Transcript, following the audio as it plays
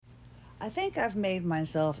I think I've made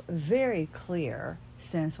myself very clear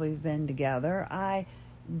since we've been together. I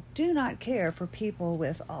do not care for people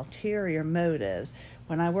with ulterior motives.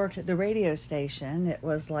 When I worked at the radio station, it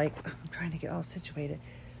was like, I'm trying to get all situated.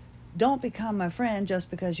 Don't become my friend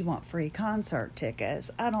just because you want free concert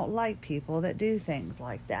tickets. I don't like people that do things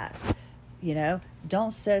like that.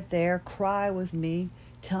 Don't sit there, cry with me,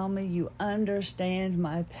 tell me you understand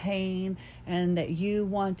my pain and that you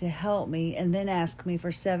want to help me, and then ask me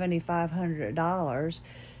for $7,500.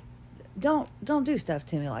 Don't do stuff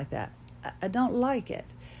to me like that. I don't like it.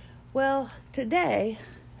 Well, today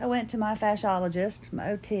I went to my fasciologist,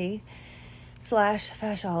 my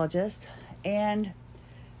OT/fasciologist, and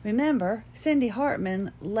remember, Cindy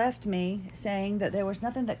Hartman left me saying that there was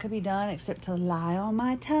nothing that could be done except to lie on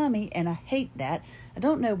my tummy, and I hate that. I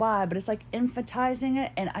don't know why, but it's like emphasizing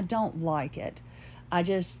it, and I don't like it. I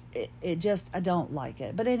don't like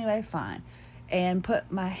it. But anyway, fine. And put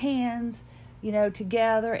my hands,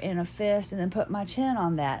 together in a fist, and then put my chin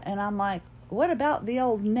on that. And I'm like, what about the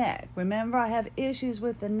old neck? Remember, I have issues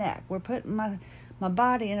with the neck. We're putting my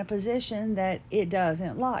body in a position that it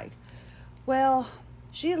doesn't like. Well,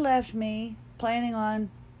 she left me planning on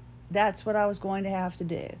that's what I was going to have to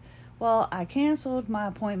do. Well, I canceled my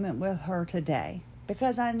appointment with her today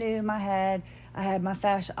because I knew I had my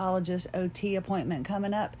fasciologist OT appointment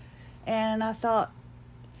coming up, and I thought,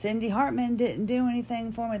 Cindy Hartman didn't do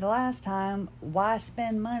anything for me the last time. Why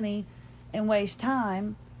spend money and waste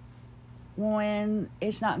time when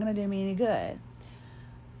it's not going to do me any good?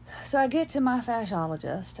 So I get to my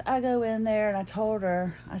fasciologist. I go in there and I told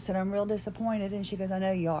her, I said, I'm real disappointed. And she goes, I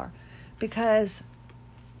know you are. Because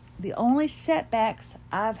the only setbacks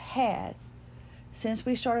I've had since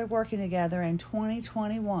we started working together in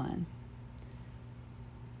 2021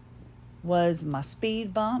 was my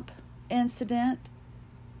speed bump incident,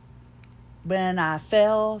 when I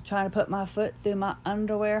fell trying to put my foot through my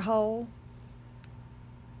underwear hole,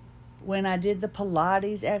 when I did the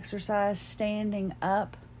Pilates exercise standing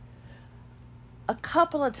up, a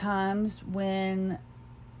couple of times when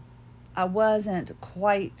I wasn't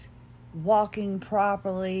quite walking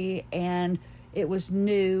properly and it was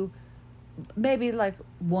new, maybe like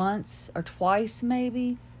once or twice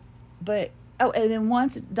maybe, and then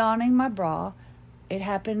once donning my bra, it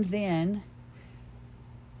happened then.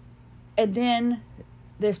 And then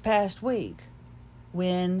this past week,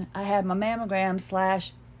 when I had my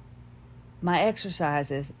mammogram / my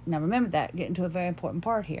exercises. Now remember that, getting to a very important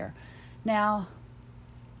part here. Now,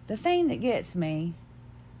 the thing that gets me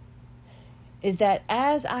is that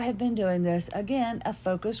as I have been doing this, again, a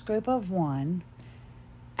focus group of 1,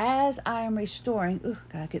 as I am restoring,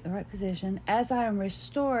 gotta get the right position, as I am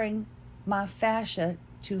restoring my fascia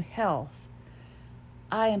to health,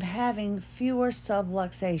 I am having fewer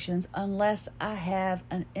subluxations unless I have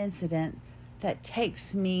an incident that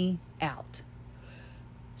takes me out.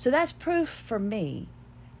 So that's proof for me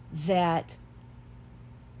that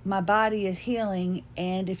my body is healing,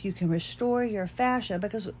 and if you can restore your fascia,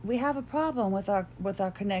 because we have a problem with our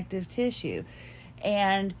connective tissue,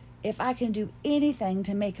 and if I can do anything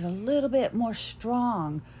to make it a little bit more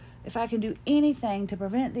strong, if I can do anything to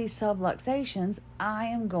prevent these subluxations, I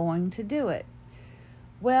am going to do it.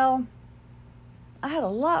 Well, I had a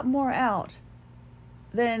lot more out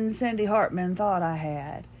than Cindy Hartman thought I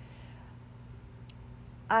had.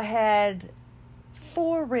 I had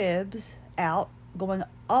 4 ribs out, going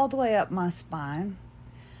all the way up my spine.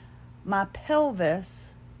 My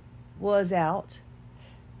pelvis was out,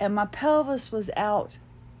 and my pelvis was out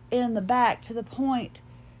in the back to the point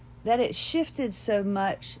that it shifted so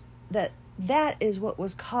much that is what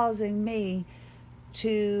was causing me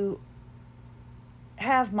to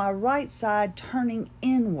have my right side turning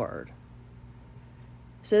inward.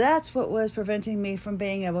 So that's what was preventing me from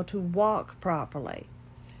being able to walk properly.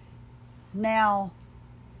 Now,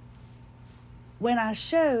 when I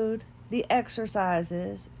showed the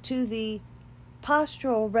exercises to the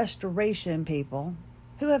postural restoration people,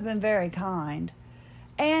 who have been very kind,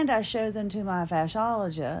 and I showed them to my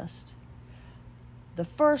fasciologist, the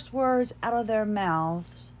first words out of their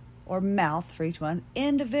mouths, or mouth for each one,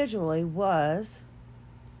 individually was,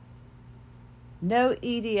 no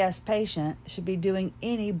EDS patient should be doing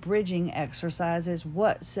any bridging exercises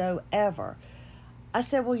whatsoever. I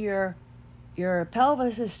said, well, your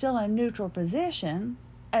pelvis is still in neutral position.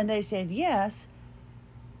 And they said, yes,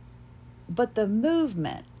 but the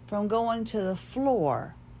movement from going to the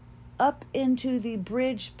floor up into the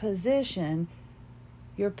bridge position,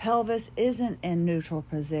 your pelvis isn't in neutral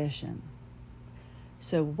position.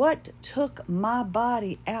 So what took my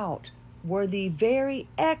body out were the very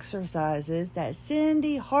exercises that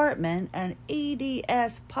Cindy Hartman, an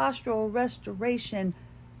EDS postural restoration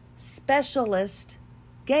specialist,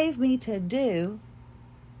 gave me to do,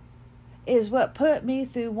 is what put me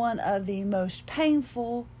through one of the most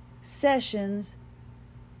painful sessions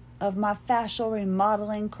of my fascial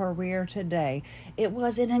remodeling career today. It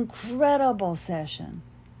was an incredible session,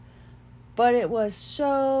 but it was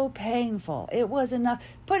so painful. It was enough.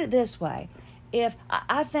 Put it this way.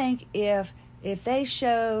 I think if they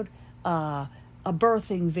showed a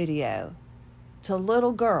birthing video to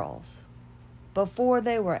little girls before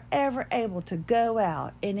they were ever able to go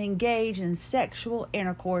out and engage in sexual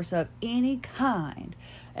intercourse of any kind,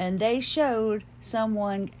 and they showed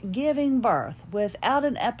someone giving birth without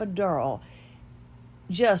an epidural,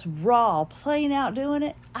 just raw, plain out doing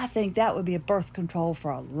it, I think that would be a birth control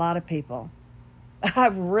for a lot of people. I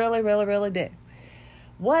really, really, really do.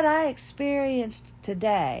 What I experienced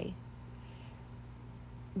today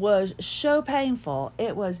was so painful.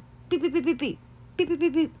 It was beep, beep, beep, beep, beep, beep, beep,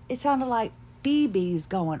 beep, beep. It sounded like BBs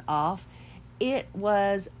going off. It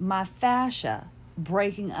was my fascia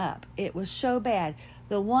breaking up. It was so bad.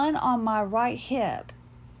 The one on my right hip,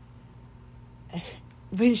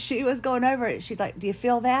 when she was going over it, she's like, "Do you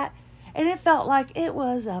feel that?" And it felt like it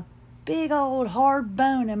was a big old hard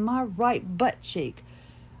bone in my right butt cheek.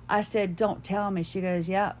 I said, "Don't tell me." She goes,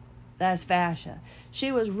 "Yep, that's fascia."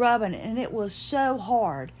 She was rubbing it, and it was so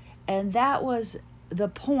hard. And that was the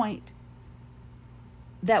point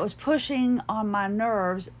that was pushing on my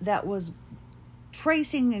nerves, that was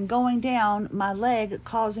tracing and going down my leg,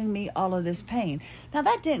 causing me all of this pain. Now,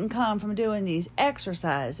 that didn't come from doing these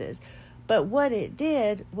exercises, but what it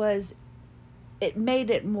did was it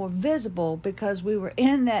made it more visible, because we were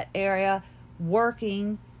in that area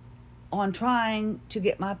working on trying to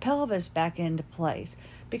get my pelvis back into place.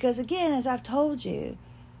 Because again, as I've told you,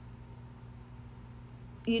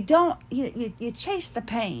 you chase the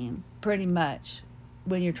pain pretty much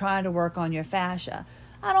when you're trying to work on your fascia.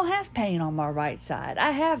 I don't have pain on my right side.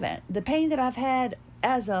 I haven't. The pain that I've had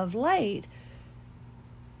as of late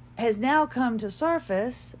has now come to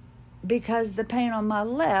surface because the pain on my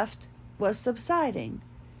left was subsiding.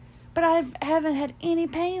 But I haven't had any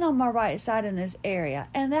pain on my right side in this area.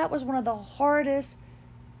 And that was one of the hardest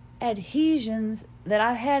adhesions that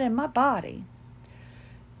I've had in my body.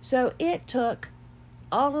 So it took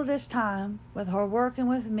all of this time with her working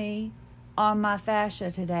with me on my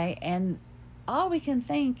fascia today. And all we can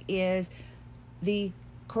think is the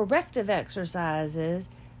corrective exercises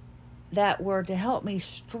that were to help me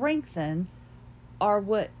strengthen are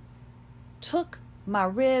what took my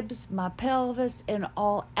ribs, my pelvis, and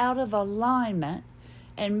all out of alignment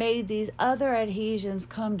and made these other adhesions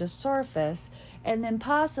come to surface. And then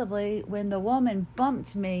possibly when the woman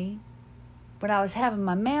bumped me when I was having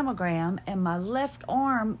my mammogram and my left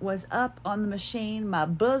arm was up on the machine, my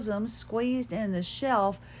bosom squeezed in the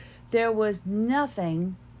shelf, there was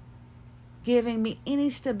nothing giving me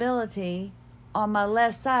any stability on my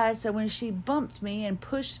left side. So when she bumped me and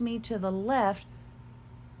pushed me to the left,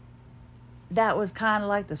 that was kind of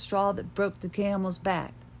like the straw that broke the camel's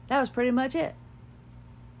back. That was pretty much it.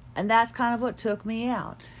 And that's kind of what took me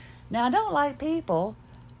out. Now, I don't like people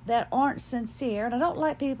that aren't sincere, and I don't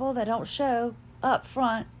like people that don't show up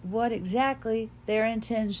front what exactly their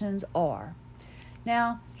intentions are.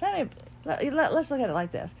 Now, let's look at it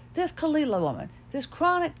like this. This Kalila woman, this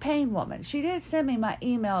chronic pain woman, she did send me my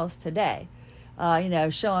emails today,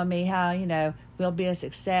 showing me how, we'll be a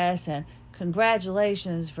success and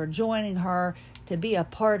congratulations for joining her to be a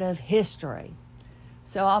part of history.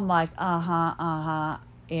 So I'm like,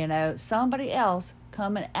 somebody else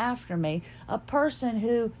coming after me, a person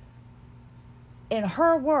who, in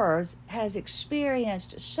her words, has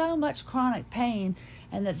experienced so much chronic pain,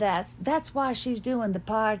 and that's why she's doing the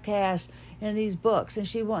podcast and these books, and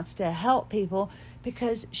she wants to help people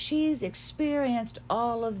because she's experienced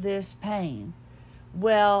all of this pain.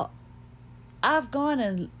 Well, I've gone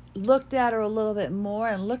and looked at her a little bit more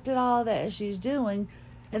and looked at all that she's doing,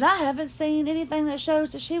 and I haven't seen anything that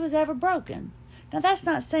shows that she was ever broken. Now, that's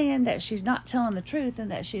not saying that she's not telling the truth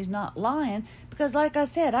and that she's not lying, because like I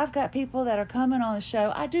said, I've got people that are coming on the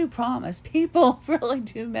show. I do promise people really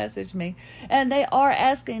do message me, and they are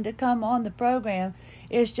asking to come on the program.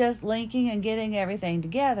 It's just linking and getting everything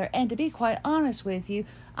together. And to be quite honest with you,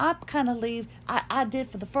 I did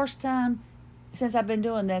for the first time since I've been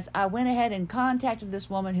doing this, I went ahead and contacted this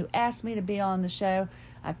woman who asked me to be on the show.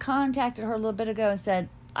 I contacted her a little bit ago and said,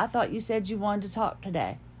 "I thought you said you wanted to talk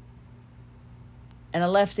today." And I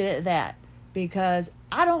left it at that, because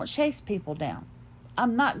I don't chase people down.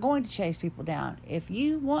 I'm not going to chase people down. If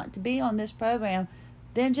you want to be on this program,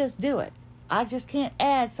 then just do it. I just can't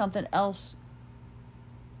add something else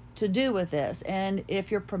to do with this. And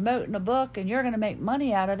if you're promoting a book and you're going to make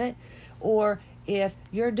money out of it, or if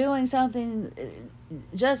you're doing something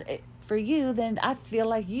just for you, then I feel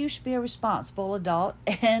like you should be a responsible adult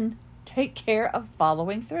and take care of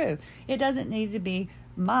following through. It doesn't need to be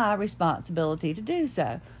my responsibility to do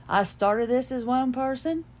so. I started this as one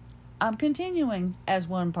person. I'm continuing as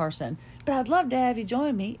one person. But I'd love to have you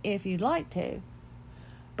join me if you'd like to.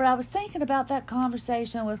 But I was thinking about that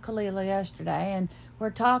conversation with Kalila yesterday, and we're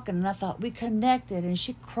talking, and I thought we connected, and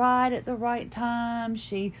she cried at the right time.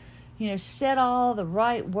 She, said all the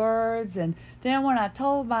right words. And then when I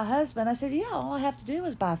told my husband, I said, all I have to do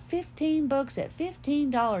is buy 15 books at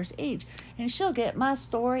 $15 each, and she'll get my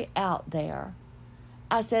story out there.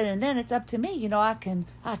 I said, and then it's up to me. I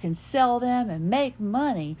can sell them and make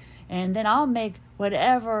money, and then I'll make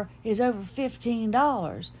whatever is over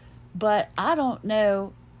 $15. But I don't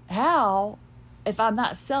know how, if I'm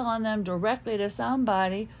not selling them directly to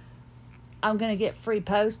somebody, I'm going to get free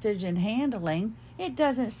postage and handling. It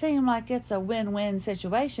doesn't seem like it's a win-win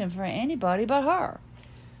situation for anybody but her.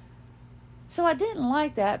 So I didn't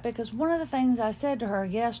like that, because one of the things I said to her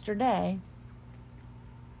yesterday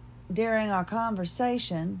during our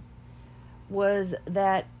conversation was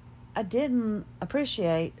that I didn't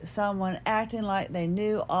appreciate someone acting like they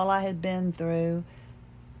knew all I had been through,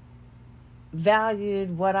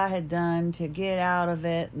 valued what I had done to get out of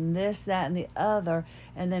it, and this, that, and the other,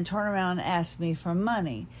 and then turn around and ask me for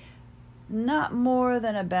money. Not more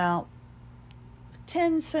than about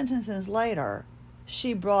 10 sentences later,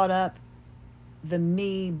 she brought up the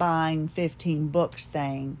me buying 15 books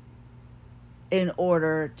thing in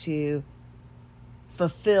order to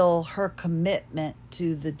fulfill her commitment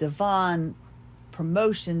to the Devon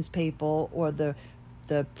promotions people, or the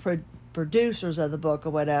producers of the book or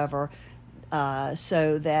whatever,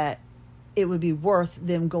 so that it would be worth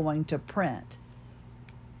them going to print.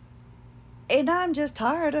 And I'm just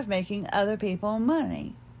tired of making other people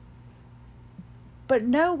money. But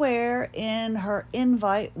nowhere in her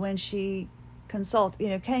invite when she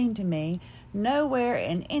came to me, nowhere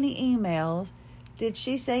in any emails did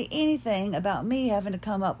she say anything about me having to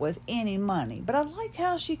come up with any money. But I like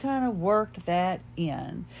how she kind of worked that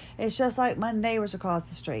in. It's just like my neighbors across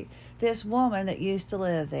the street. This woman that used to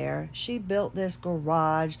live there, she built this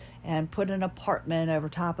garage and put an apartment over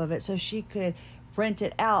top of it so she could rent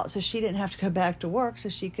it out, so she didn't have to go back to work, so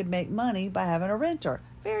she could make money by having a renter.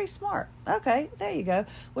 Very smart. Okay, there you go.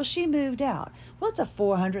 Well, she moved out. Well, it's a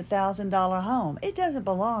 $400,000 home. It doesn't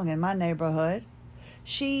belong in my neighborhood.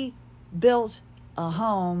 She built a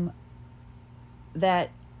home that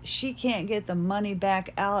she can't get the money back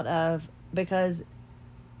out of, because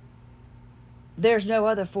there's no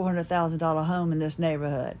other $400,000 home in this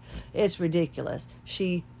neighborhood. It's ridiculous.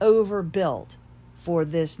 She overbuilt for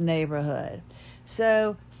this neighborhood.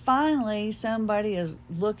 So finally, somebody is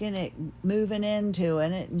looking at moving into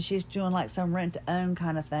it, and she's doing like some rent-to-own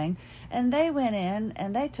kind of thing. And they went in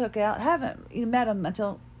and they took out, haven't met them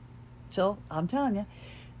until I'm telling you,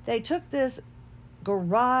 they took this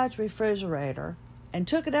garage refrigerator and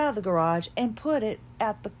took it out of the garage and put it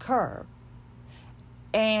at the curb.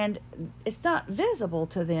 And it's not visible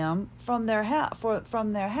to them from their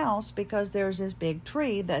house because there's this big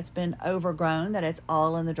tree that's been overgrown, that it's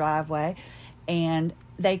all in the driveway, and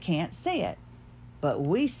they can't see it. But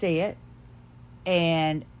we see it,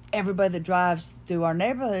 and everybody that drives through our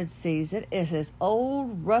neighborhood sees it. It's this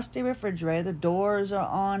old rusty refrigerator. The doors are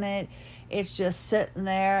on it. It's just sitting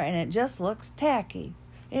there, and it just looks tacky.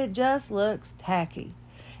 It just looks tacky.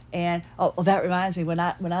 And that reminds me, when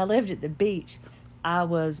I lived at the beach, I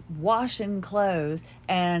was washing clothes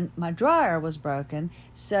and my dryer was broken,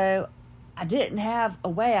 so I didn't have a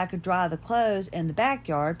way I could dry the clothes in the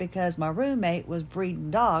backyard because my roommate was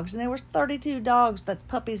breeding dogs, and there was 32 dogs, that's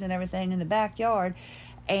puppies and everything, in the backyard,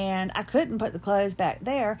 and I couldn't put the clothes back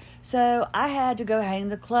there, so I had to go hang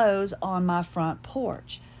the clothes on my front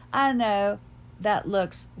porch. I know that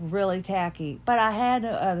looks really tacky, but I had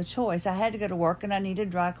no other choice. I had to go to work and I needed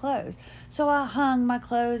dry clothes. So I hung my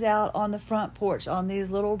clothes out on the front porch on these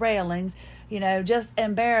little railings, just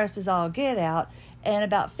embarrassed as all get out. And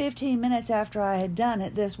about 15 minutes after I had done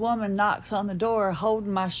it, this woman knocks on the door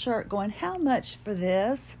holding my shirt going, "How much for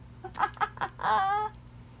this?" And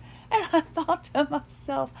I thought to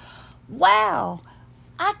myself, wow,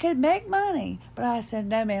 I could make money. But I said,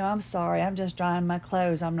 "No, ma'am, I'm sorry. I'm just drying my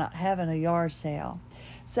clothes. I'm not having a yard sale."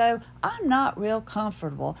 So I'm not real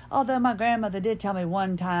comfortable. Although my grandmother did tell me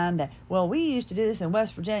one time that, well, we used to do this in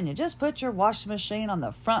West Virginia. Just put your washing machine on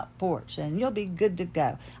the front porch and you'll be good to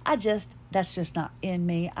go. That's just not in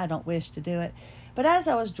me. I don't wish to do it. But as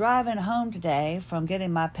I was driving home today from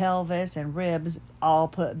getting my pelvis and ribs all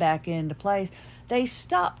put back into place, they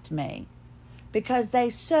stopped me because they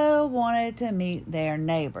so wanted to meet their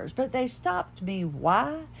neighbors. But they stopped me.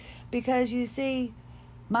 Why? Because you see,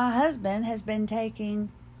 my husband has been taking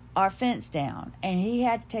our fence down, and he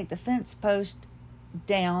had to take the fence post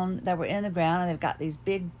down that were in the ground, and they've got these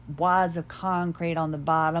big wads of concrete on the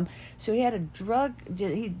bottom. So he had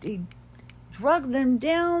he drug them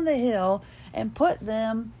down the hill and put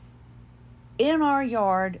them in our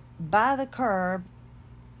yard by the curb,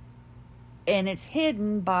 and it's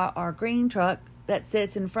hidden by our green truck that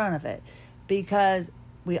sits in front of it, because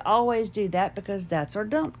we always do that, because that's our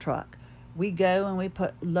dump truck. We go and we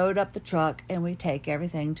load up the truck and we take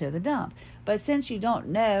everything to the dump. But since you don't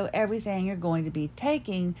know everything you're going to be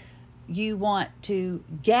taking, you want to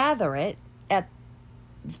gather it at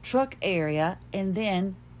the truck area and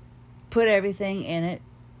then put everything in it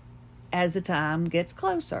as the time gets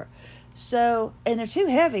closer. So, and they're too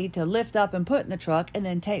heavy to lift up and put in the truck and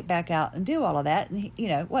then take back out and do all of that. And,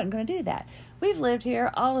 wasn't going to do that. We've lived here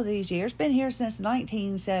all of these years, been here since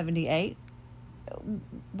 1978.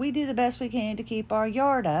 We do the best we can to keep our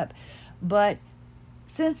yard up. But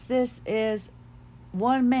since this is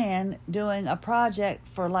one man doing a project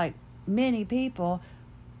for like many people,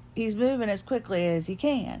 he's moving as quickly as he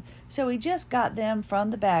can. So we just got them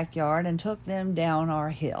from the backyard and took them down our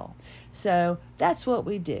hill. So that's what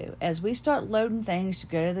we do. As we start loading things to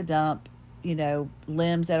go to the dump,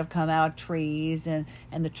 limbs that have come out of trees and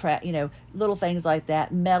the little things like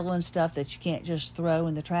that, metal and stuff that you can't just throw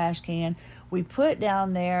in the trash can, we put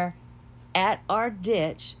down there at our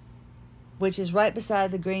ditch, which is right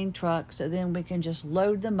beside the green truck, so then we can just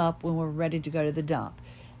load them up when we're ready to go to the dump.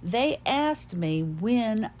 They asked me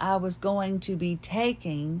when I was going to be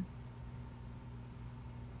taking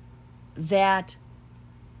that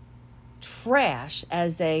trash,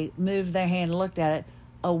 as they moved their hand and looked at it,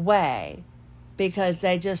 away, because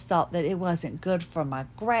they just thought that it wasn't good for my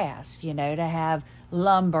grass, to have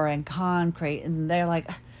lumber and concrete. And they're like,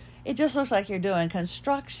 it just looks like you're doing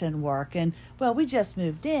construction work. And, well, we just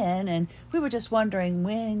moved in, and we were just wondering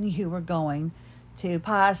when you were going to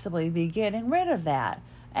possibly be getting rid of that.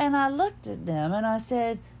 And I looked at them and I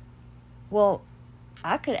said, well,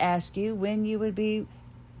 I could ask you when you would be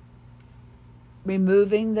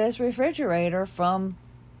removing this refrigerator from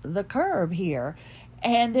the curb here.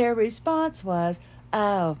 And their response was,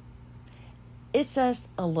 oh, it's just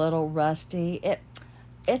a little rusty.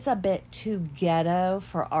 It's a bit too ghetto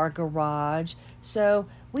for our garage. So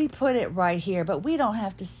we put it right here, but we don't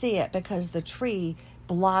have to see it because the tree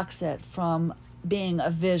blocks it from being a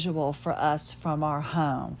visual for us from our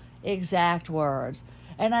home. Exact words.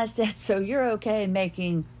 And I said, so you're okay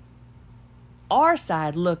making our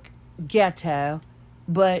side look ghetto,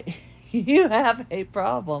 but you have a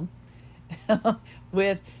problem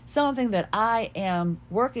with something that I am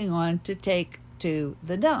working on to take to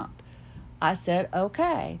the dump. I said,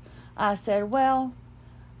 okay. I said, well,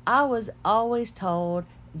 I was always told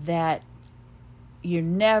that you're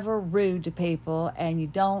never rude to people and you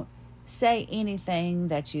don't say anything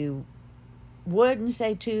that you wouldn't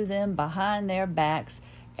say to them behind their backs.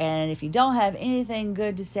 And if you don't have anything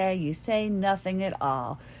good to say, you say nothing at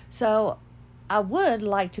all. So I would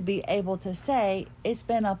like to be able to say, it's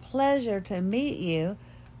been a pleasure to meet you,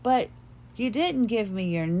 but you didn't give me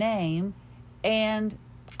your name, and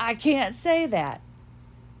I can't say that.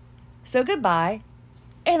 So goodbye.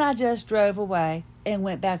 And I just drove away and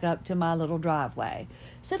went back up to my little driveway.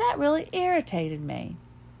 So that really irritated me.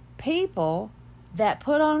 People that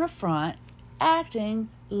put on a front acting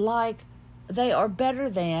like they are better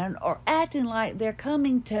than, or acting like they're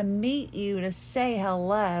coming to meet you to say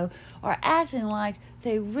hello, or acting like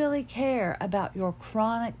they really care about your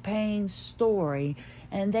chronic pain story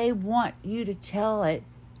and they want you to tell it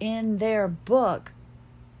in their book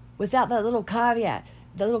without that little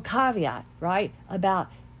caveat, right?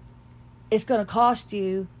 About it's going to cost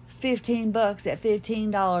you $15 at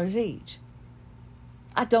 $15 each.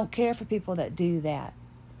 I don't care for people that do that.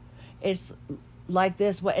 It's like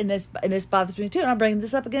this, and this bothers me too, and I'm bringing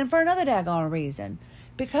this up again for another daggone reason.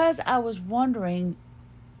 Because I was wondering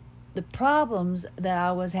the problems that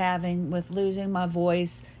I was having with losing my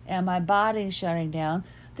voice and my body shutting down,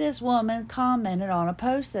 this woman commented on a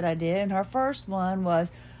post that I did, and her first one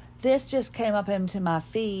was, this just came up into my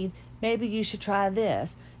feed, maybe you should try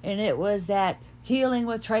this. And it was that Healing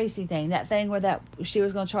with Tracy thing, that thing where that she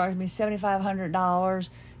was going to charge me $7,500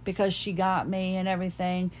 because she got me and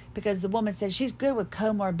everything, because the woman said she's good with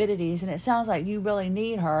comorbidities and it sounds like you really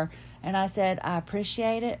need her. And I said, I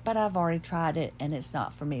appreciate it, but I've already tried it and it's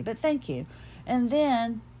not for me, but thank you. And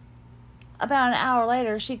then about an hour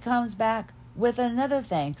later, she comes back with another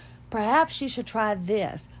thing. Perhaps you should try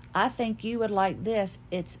this. I think you would like this.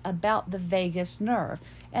 It's about the vagus nerve.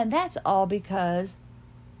 And that's all because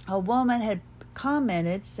a woman had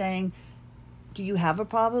commented saying, do you have a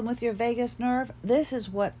problem with your vagus nerve? This is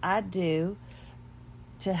what I do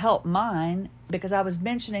to help mine, because I was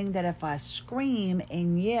mentioning that if I scream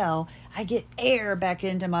and yell, I get air back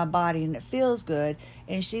into my body and it feels good.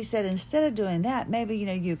 And she said, instead of doing that, maybe,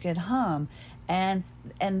 you could hum and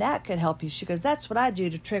that could help you. She goes, that's what I do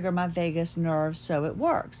to trigger my vagus nerve so it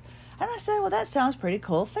works. And I said, well, that sounds pretty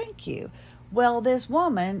cool. Thank you. Well, this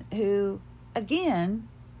woman who, again,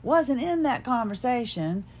 wasn't in that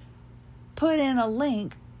conversation, put in a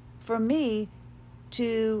link for me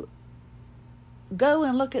to go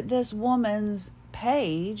and look at this woman's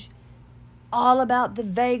page all about the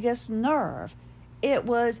vagus nerve. It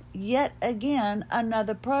was yet again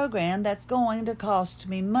another program that's going to cost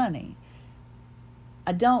me money.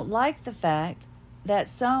 I don't like the fact that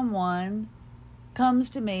someone comes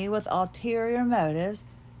to me with ulterior motives.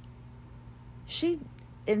 She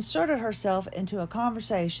inserted herself into a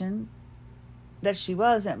conversation that she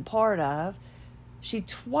wasn't part of. She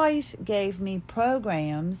twice gave me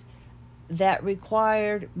programs that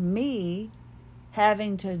required me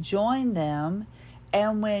having to join them.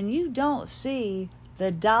 And when you don't see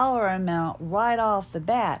the dollar amount right off the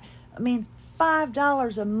bat,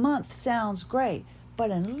 $5 a month sounds great, but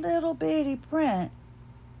in little bitty print,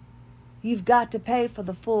 you've got to pay for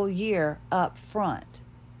the full year up front.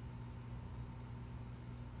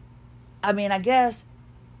 I guess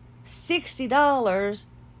 $60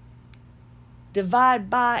 divide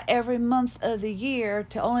by every month of the year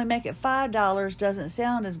to only make it $5 doesn't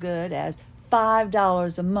sound as good as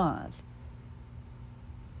 $5 a month.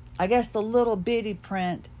 I guess the little bitty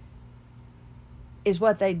print is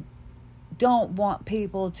what they don't want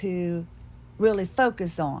people to really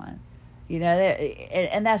focus on,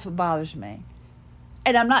 and that's what bothers me.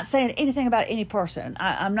 And I'm not saying anything about any person.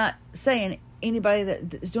 I'm not saying anybody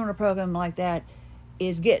that is doing a program like that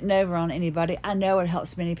is getting over on anybody. I know it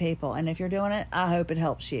helps many people, and if you're doing it, I hope it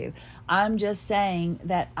helps you. I'm just saying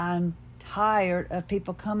that I'm tired of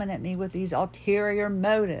people coming at me with these ulterior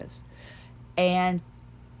motives, and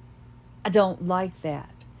I don't like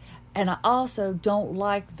that. And I also don't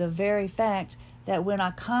like the very fact that when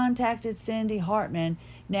I contacted Cindy Hartman,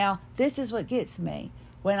 now this is what gets me.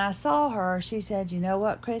 When I saw her, she said, you know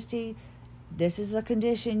what, Christy, this is the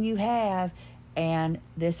condition you have, and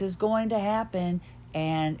this is going to happen,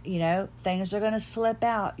 and, things are going to slip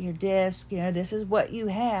out your disc, this is what you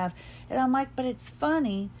have. And I'm like, but it's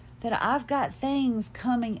funny that I've got things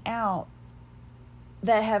coming out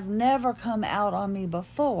that have never come out on me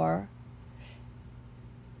before,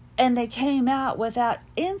 and they came out without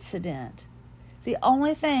incident. The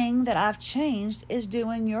only thing that I've changed is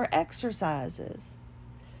doing your exercises.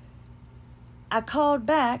 I called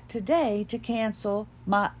back today to cancel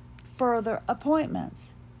my further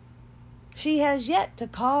appointments. She has yet to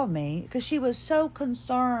call me because she was so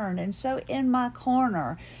concerned and so in my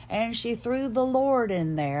corner, and she threw the Lord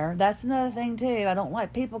in there. That's another thing too. I don't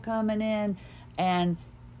like people coming in and,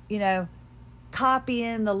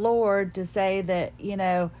 copying the Lord to say that,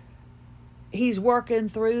 He's working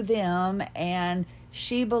through them, and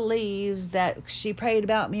she believes that she prayed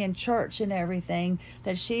about me in church and everything,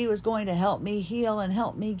 that she was going to help me heal and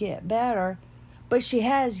help me get better. But she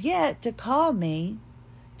has yet to call me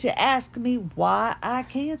to ask me why I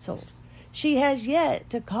canceled. She has yet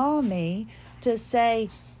to call me to say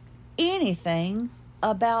anything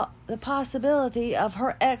about the possibility of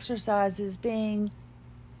her exercises being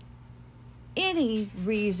any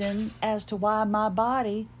reason as to why my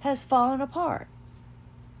body has fallen apart.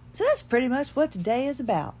 So that's pretty much what today is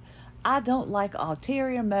about. I don't like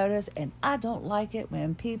ulterior motives, and I don't like it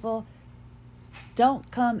when people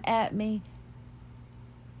don't come at me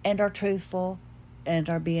and are truthful and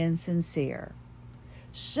are being sincere.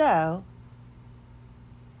 So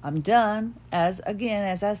I'm done, as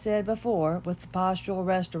I said before, with the postural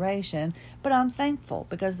restoration, but I'm thankful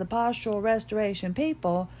because the postural restoration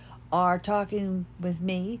people are talking with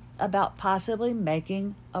me about possibly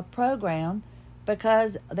making a program,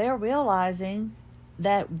 because they're realizing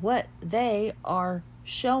that what they are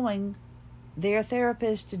showing their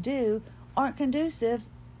therapists to do aren't conducive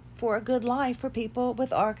for a good life for people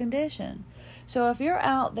with our condition. So if you're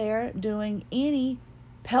out there doing any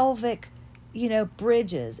pelvic,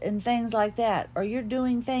 bridges and things like that, or you're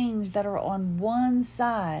doing things that are on one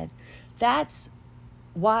side, that's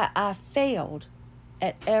why I failed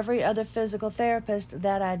at every other physical therapist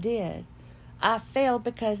that I did. I failed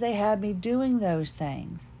because they had me doing those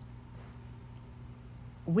things.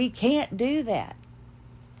 we can't do that.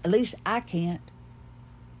 At least I can't.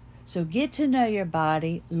 So get to know your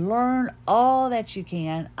body. Learn all that you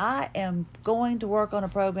can. I am going to work on a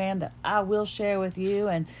program that I will share with you.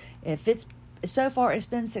 And if it's so far it's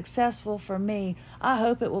been successful for me, I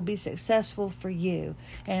hope it will be successful for you.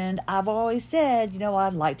 And I've always said,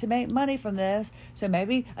 I'd like to make money from this. So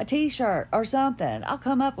maybe a t-shirt or something. I'll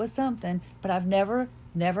come up with something. But I've never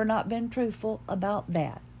not been truthful about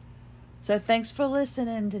that. So thanks for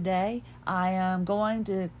listening today. I am going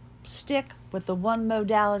to stick with the one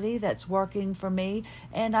modality that's working for me,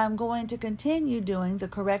 and I'm going to continue doing the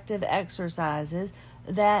corrective exercises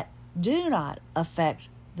that do not affect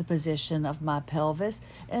the position of my pelvis,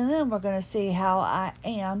 and then we're going to see how I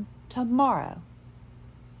am tomorrow.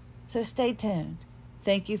 So stay tuned.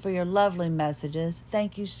 Thank you for your lovely messages.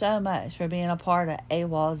 Thank you so much for being a part of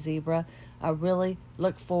AWOL Zebra. I really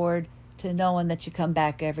look forward to knowing that you come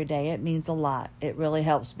back every day. It means a lot. It really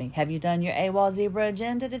helps me. Have you done your AWOL Zebra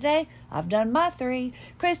agenda today? I've done my 3.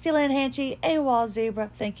 Christy Lynn Hanchy, AWOL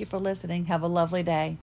Zebra. Thank you for listening. Have a lovely day.